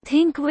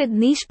Think with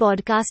niche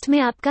podcast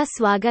में आपका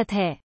स्वागत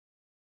है।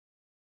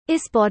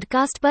 इस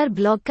पॉडकास्ट पर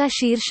ब्लॉग का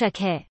शीर्षक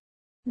है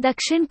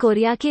दक्षिण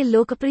कोरिया के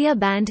लोकप्रिय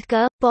बैंड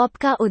क पॉप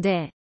का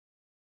उदय।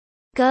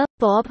 क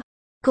पॉप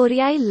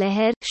कोरियाई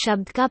लहर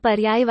शब्द का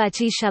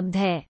पर्यायवाची शब्द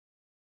है।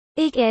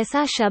 एक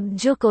ऐसा शब्द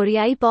जो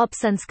कोरियाई पॉप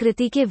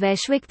संस्कृति के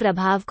वैश्विक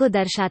प्रभाव को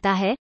दर्शाता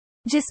है,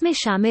 जिसमें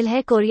शामिल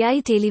है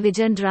कोरियाई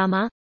टेलीविजन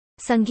ड्रामा,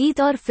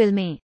 संगीत और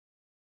फिल्में।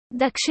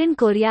 दक्षिण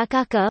कोरिया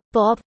का क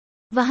पॉप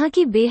वहां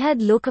की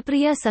बेहद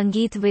लोकप्रिय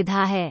संगीत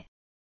विधा है।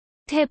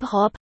 हिप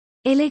हॉप,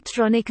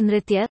 इलेक्ट्रॉनिक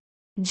नृत्य,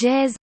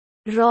 जैज,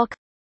 रॉक,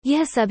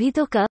 यह सभी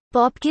तो क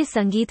पॉप के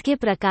संगीत के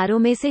प्रकारों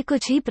में से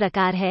कुछ ही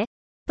प्रकार है,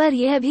 पर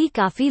यह भी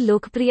काफी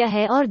लोकप्रिय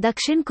है और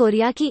दक्षिण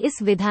कोरिया की इस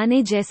विधा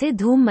ने जैसे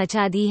धूम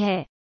मचा दी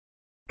है।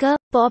 क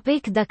पॉप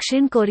एक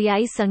दक्षिण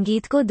कोरियाई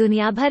संगीत को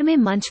दुनिया भर में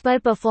मंच पर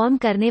परफॉर्म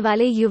करने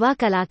वाले युवा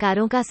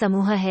कलाकारों का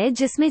समूह है,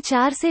 जिसमें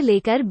 4 से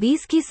लेकर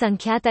 20 की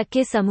संख्या तक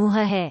के समूह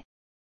है।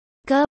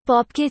 क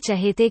पॉप के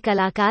चहेते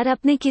कलाकार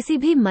अपने किसी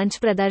भी मंच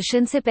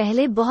प्रदर्शन से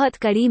पहले बहुत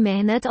कड़ी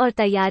मेहनत और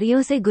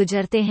तैयारियों से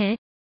गुजरते हैं,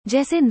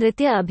 जैसे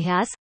नृत्य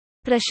अभ्यास,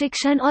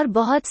 प्रशिक्षण और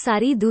बहुत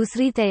सारी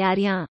दूसरी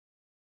तैयारियां।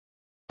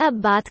 अब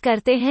बात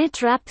करते हैं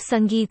ट्रैप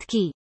संगीत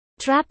की।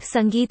 ट्रैप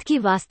संगीत की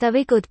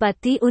वास्तविक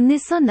उत्पत्ति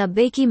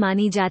 1990 की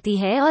मानी जाती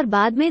है और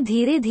बाद में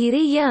धीरे धीरे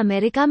यह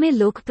अमेरिका में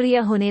लोकप्रिय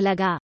होने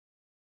लगा।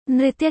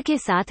 नृत्य के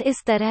साथ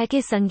इस तरह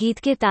के संगीत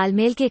के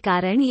तालमेल के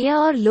कारण यह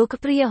और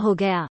लोकप्रिय हो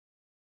गया।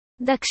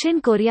 दक्षिण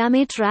कोरिया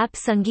में ट्रैप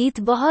संगीत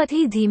बहुत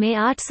ही धीमे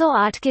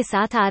 808 के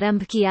साथ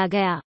आरंभ किया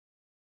गया।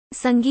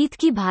 संगीत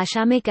की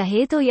भाषा में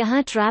कहे तो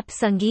यहाँ ट्रैप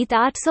संगीत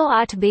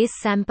 808 बेस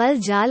सैंपल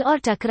जाल और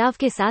टकराव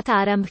के साथ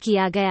आरंभ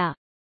किया गया।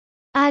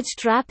 आज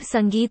ट्रैप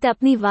संगीत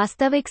अपनी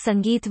वास्तविक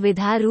संगीत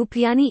विधा रूप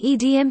यानी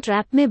EDM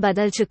ट्रैप में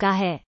बदल चुका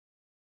है।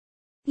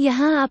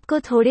 यहाँ आपको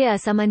थोड़े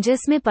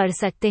असमंजस में पड़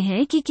सकते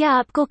हैं कि क्या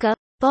आपको क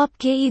पॉप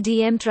के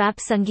EDM ट्रैप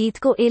संगीत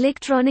को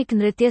इलेक्ट्रॉनिक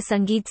नृत्य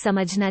संगीत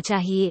समझना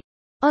चाहिए,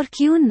 और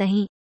क्यों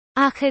नहीं?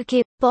 आखिर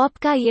के पॉप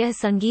का यह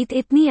संगीत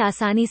इतनी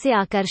आसानी से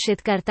आकर्षित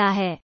करता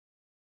है।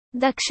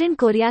 दक्षिण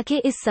कोरिया के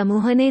इस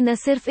समूह ने न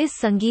सिर्फ इस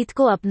संगीत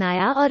को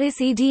अपनाया और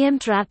इस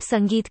EDM ट्रैप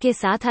संगीत के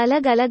साथ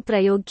अलग अलग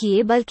प्रयोग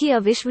किए, बल्कि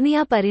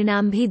अविश्वसनीय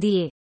परिणाम भी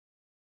दिए।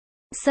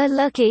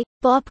 सल के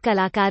पॉप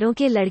कलाकारों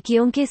के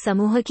लड़कियों के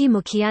समूह की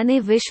मुखिया ने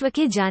विश्व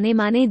के जाने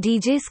माने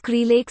DJ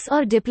स्क्रीलेक्स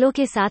और डिप्लो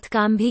के साथ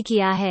काम भी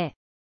किया है।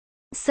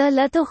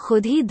 सल तो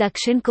खुद ही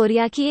दक्षिण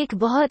कोरिया की एक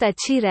बहुत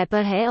अच्छी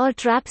रैपर है और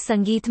ट्रैप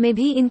संगीत में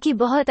भी इनकी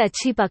बहुत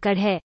अच्छी पकड़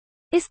है।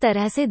 इस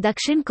तरह से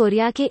दक्षिण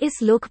कोरिया के इस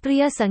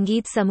लोकप्रिय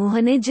संगीत समूह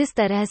ने जिस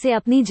तरह से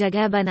अपनी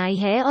जगह बनाई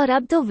है और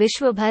अब तो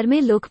विश्व भर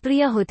में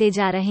लोकप्रिय होते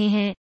जा रहे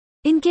हैं,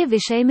 इनके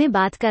विषय में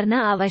बात करना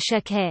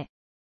आवश्यक है।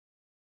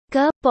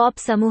 क पॉप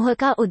समूह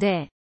का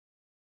उदय।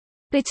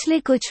 पिछले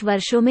कुछ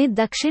वर्षों में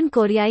दक्षिण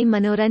कोरियाई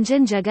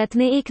मनोरंजन जगत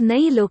ने एक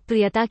नई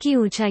लोकप्रियता की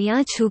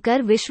ऊंचाइयां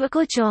छूकर विश्व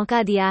को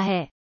चौंका दिया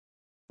है।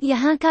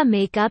 यहाँ का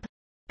मेकअप,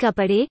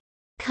 कपड़े,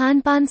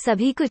 खान-पान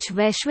सभी कुछ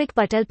वैश्विक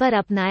पटल पर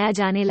अपनाया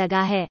जाने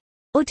लगा है।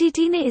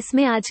 OTT ने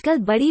इसमें आजकल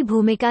बड़ी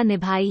भूमिका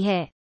निभाई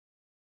है।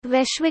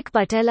 वैश्विक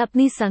पटल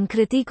अपनी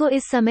संस्कृति को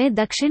इस समय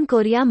दक्षिण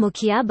कोरिया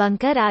मुखिया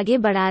बनकर आगे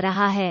बढ़ा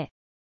रहा है।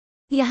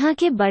 यहाँ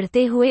के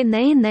बढ़ते हुए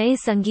नए नए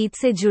संगीत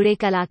से जुड़े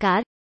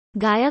कलाकार,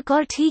 गायक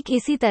और ठीक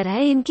इसी तरह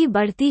इनकी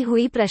बढ़ती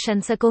हुई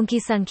प्रशंसकों की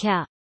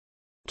संख्या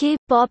के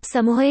पॉप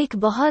समूह एक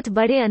बहुत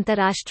बड़े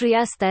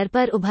अंतर्राष्ट्रीय स्तर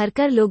पर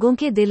उभरकर लोगों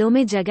के दिलों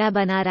में जगह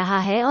बना रहा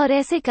है और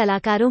ऐसे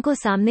कलाकारों को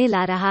सामने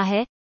ला रहा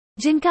है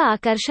जिनका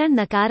आकर्षण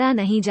नकारा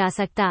नहीं जा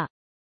सकता।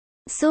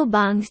 सो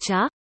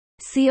बांगचा,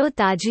 सियो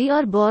ताजी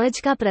और बोअज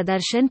का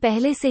प्रदर्शन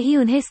पहले से ही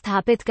उन्हें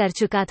स्थापित कर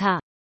चुका था।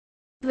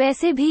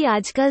 वैसे भी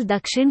आजकल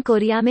दक्षिण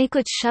कोरिया में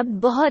कुछ शब्द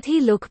बहुत ही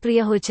लोकप्रिय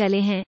हो चले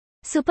हैं,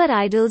 सुपर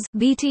आइडल्स,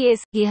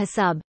 BTS, यह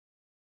सब।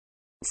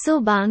 सो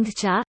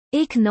बांगचा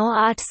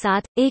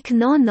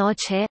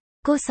 1987-1996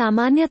 को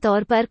सामान्य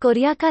तौर पर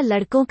कोरिया का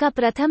लड़कों का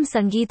प्रथम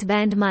संगीत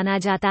बैंड माना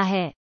जाता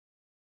है।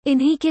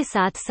 इन्हीं के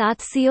साथ साथ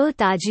सियो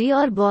ताजी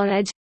और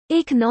बोअज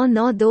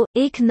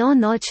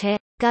 1992-1996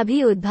 का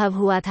भी उद्भव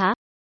हुआ था।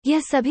 यह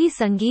सभी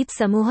संगीत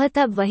समूह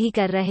तब वही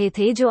कर रहे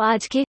थे जो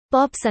आज के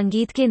पॉप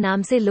संगीत के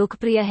नाम से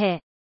लोकप्रिय है।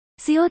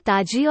 सियो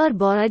ताजी और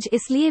बोअज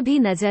इसलिए भी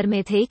नजर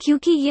में थे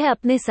क्योंकि यह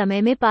अपने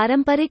समय में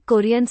पारंपरिक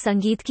कोरियन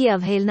संगीत की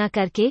अवहेलना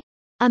करके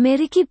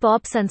अमेरिकी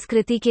पॉप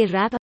संस्कृति के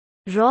रैप,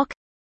 रॉक,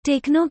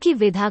 टेक्नो की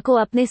विधा को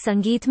अपने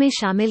संगीत में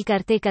शामिल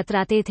करते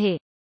कतराते थे।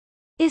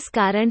 इस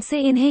कारण से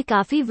इन्हें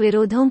काफी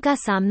विरोधों का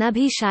सामना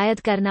भी शायद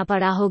करना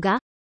पड़ा होगा,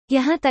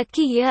 यहाँ तक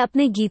कि यह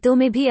अपने गीतों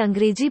में भी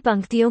अंग्रेजी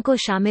पंक्तियों को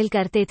शामिल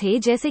करते थे,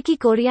 जैसे कि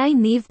कोरियाई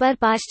नींव पर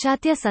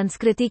पाश्चात्य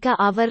संस्कृति का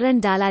आवरण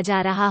डाला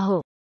जा रहा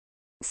हो।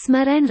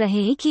 स्मरण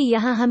रहे कि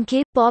यहाँ हम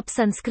के पॉप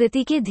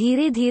संस्कृति के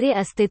धीरे धीरे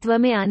अस्तित्व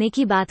में आने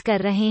की बात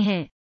कर रहे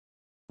हैं।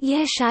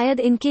 यह शायद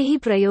इनके ही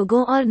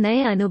प्रयोगों और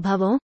नए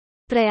अनुभवों,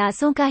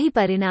 प्रयासों का ही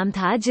परिणाम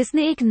था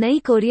जिसने एक नई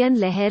कोरियन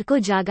लहर को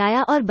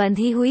जागाया और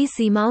बंधी हुई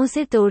सीमाओं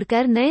से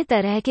तोड़कर नए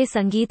तरह के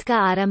संगीत का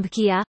आरंभ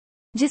किया,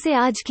 जिसे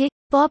आज के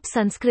पॉप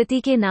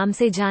संस्कृति के नाम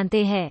से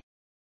जानते हैं।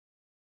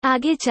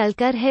 आगे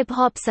चलकर हिप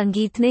हॉप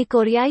संगीत ने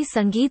कोरियाई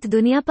संगीत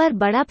दुनिया पर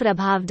बड़ा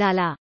प्रभाव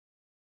डाला।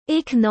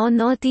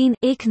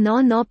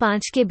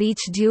 1993-1995 के बीच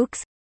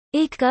ड्यूक्स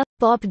एक का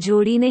पॉप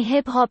जोड़ी ने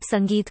हिप हॉप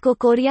संगीत को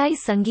कोरियाई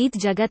संगीत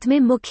जगत में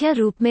मुख्य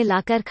रूप में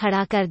लाकर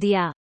खड़ा कर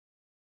दिया,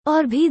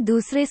 और भी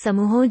दूसरे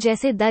समूहों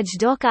जैसे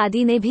दजडॉक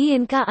आदि ने भी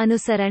इनका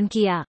अनुसरण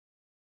किया।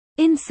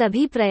 इन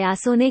सभी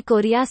प्रयासों ने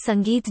कोरिया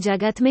संगीत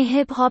जगत में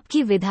हिप हॉप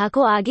की विधा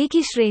को आगे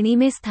की श्रेणी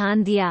में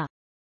स्थान दिया।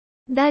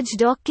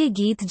 दजडॉक के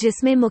गीत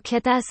जिसमें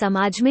मुख्यतः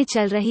समाज में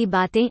चल रही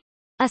बातें,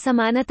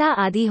 असमानता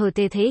आदि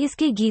होते थे,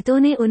 इसके गीतों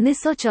ने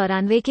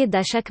 1994 के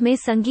दशक में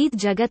संगीत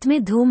जगत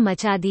में धूम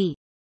मचा दी।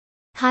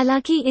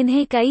 हालांकि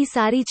इन्हें कई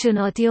सारी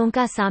चुनौतियों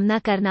का सामना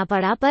करना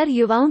पड़ा, पर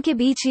युवाओं के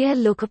बीच यह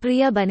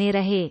लोकप्रिय बने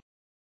रहे।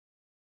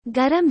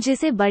 गरम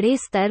जिसे बड़े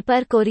स्तर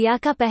पर कोरिया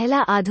का पहला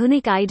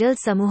आधुनिक आइडल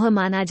समूह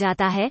माना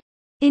जाता है,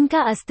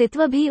 इनका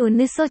अस्तित्व भी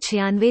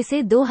 1996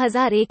 से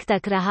 2001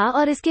 तक रहा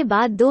और इसके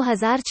बाद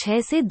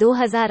 2006 से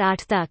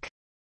 2008 तक।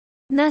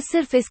 न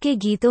सिर्फ इसके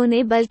गीतों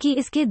ने बल्कि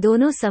इसके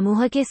दोनों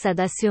समूह के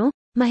सदस्यों,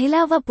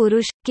 महिला व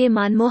पुरुष, के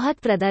मनमोहक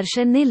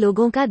प्रदर्शन ने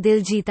लोगों का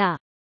दिल जीता।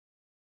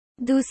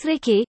 दूसरे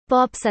के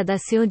पॉप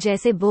सदस्यों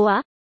जैसे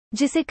बोआ,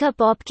 जिसे क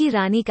पॉप की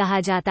रानी कहा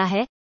जाता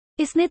है,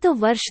 इसने तो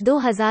वर्ष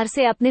 2000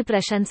 से अपने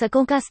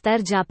प्रशंसकों का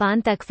स्तर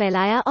जापान तक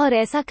फैलाया और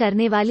ऐसा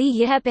करने वाली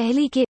यह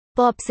पहली के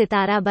पॉप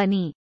सितारा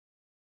बनी।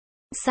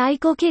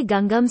 साइको के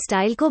गंगम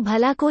स्टाइल को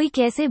भला कोई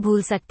कैसे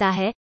भूल सकता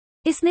है,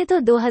 इसने तो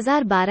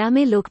 2012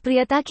 में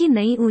लोकप्रियता की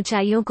नई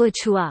ऊंचाइयों को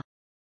छुआ।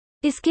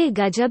 इसके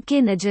गजब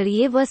के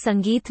नजरिए व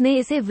संगीत ने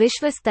इसे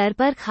विश्व स्तर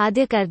पर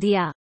खाद्य कर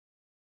दिया।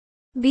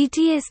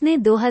 बीटीएस ने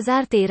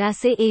 2013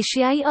 से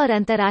एशियाई और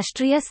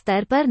अंतर्राष्ट्रीय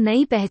स्तर पर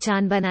नई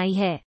पहचान बनाई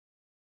है।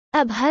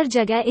 अब हर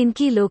जगह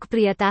इनकी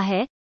लोकप्रियता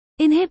है,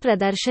 इन्हें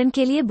प्रदर्शन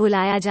के लिए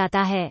बुलाया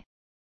जाता है।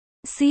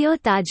 सीओ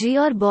ताजी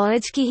और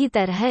बॉयज की ही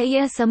तरह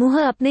यह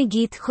समूह अपने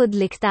गीत खुद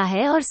लिखता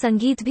है और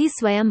संगीत भी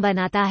स्वयं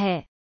बनाता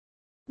है।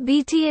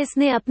 बीटीएस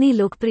ने अपनी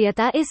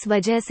लोकप्रियता इस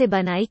वजह से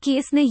बनाई कि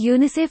इसने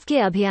यूनिसेफ के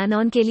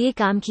अभियानों के लिए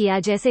काम किया,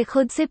 जैसे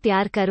खुद से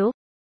प्यार करो,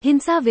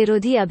 हिंसा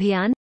विरोधी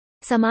अभियान।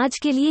 समाज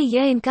के लिए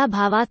यह इनका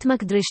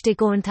भावात्मक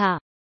दृष्टिकोण था।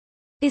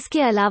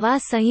 इसके अलावा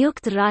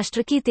संयुक्त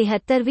राष्ट्र की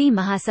 73वीं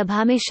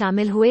महासभा में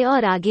शामिल हुए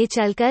और आगे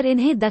चलकर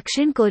इन्हें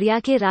दक्षिण कोरिया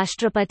के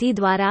राष्ट्रपति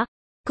द्वारा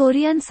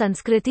कोरियन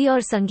संस्कृति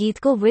और संगीत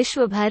को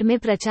विश्व भर में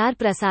प्रचार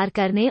प्रसार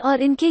करने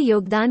और इनके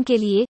योगदान के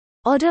लिए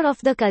Order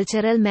of the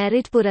Cultural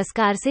Merit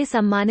पुरस्कार से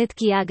सम्मानित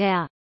किया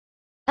गया।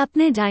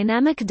 अपने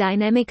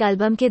डायनामिक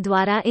एल्बम के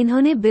द्वारा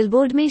इन्होंने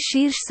बिलबोर्ड में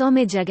शीर्ष 100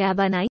 में जगह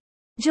बनाई,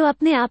 जो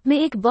अपने आप में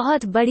एक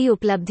बहुत बड़ी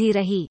उपलब्धि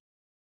रही।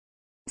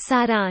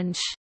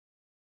 सारांश।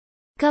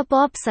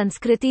 K-पॉप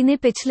संस्कृति ने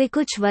पिछले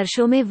कुछ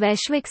वर्षों में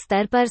वैश्विक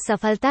स्तर पर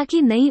सफलता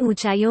की नई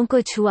ऊंचाइयों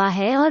को छुआ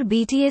है और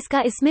बीटीएस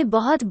का इसमें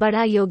बहुत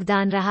बड़ा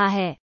योगदान रहा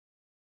है।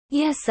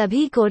 यह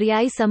सभी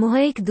कोरियाई समूह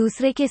एक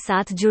दूसरे के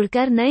साथ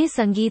जुड़कर नए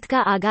संगीत का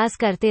आगाज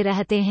करते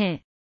रहते हैं।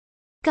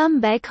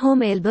 कम बैक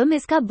होम एल्बम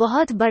इसका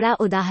बहुत बड़ा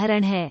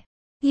उदाहरण है।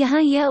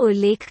 यहाँ यह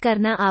उल्लेख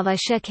करना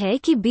आवश्यक है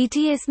कि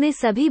बीटीएस ने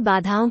सभी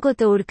बाधाओं को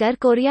तोड़कर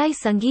कोरियाई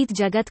संगीत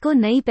जगत को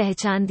नई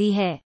पहचान दी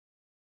है।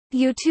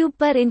 यूट्यूब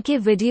पर इनके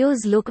वीडियोज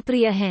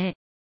लोकप्रिय हैं।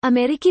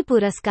 अमेरिकी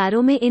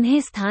पुरस्कारों में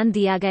इन्हें स्थान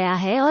दिया गया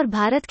है और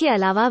भारत के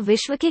अलावा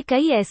विश्व के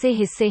कई ऐसे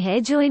हिस्से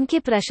हैं जो इनके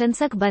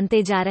प्रशंसक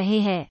बनते जा रहे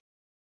हैं।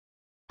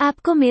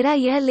 आपको मेरा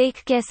यह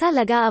लेख कैसा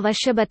लगा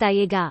अवश्य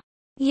बताइएगा।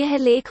 यह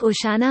लेख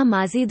उशाना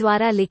माजी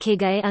द्वारा लिखे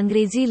गए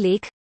अंग्रेजी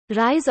लेख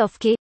राइज ऑफ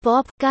के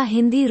पॉप का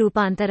हिंदी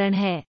रूपांतरण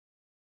है।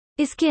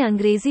 इसके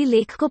अंग्रेजी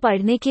लेख को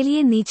पढ़ने के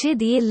लिए नीचे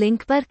दिए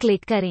लिंक पर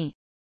क्लिक करें।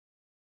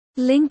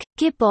 लिंक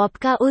के पॉप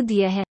का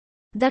उद्देश्य है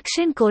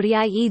दक्षिण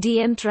कोरिया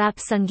ईडीएम ट्रैप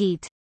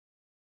संगीत।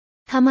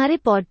 हमारे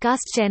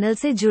पॉडकास्ट चैनल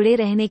से जुड़े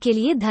रहने के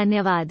लिए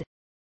धन्यवाद।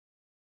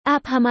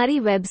 आप हमारी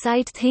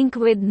वेबसाइट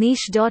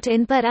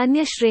thinkwithniche.in पर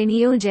अन्य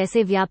श्रेणियों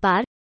जैसे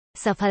व्यापार,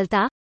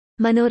 सफलता,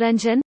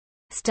 मनोरंजन,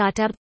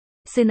 स्टार्टअप,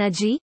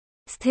 सिनर्जी,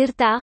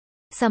 स्थिरता,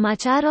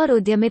 समाचार और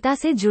उद्यमिता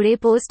से जुड़े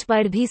पोस्ट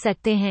पढ़ भी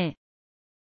सकते हैं।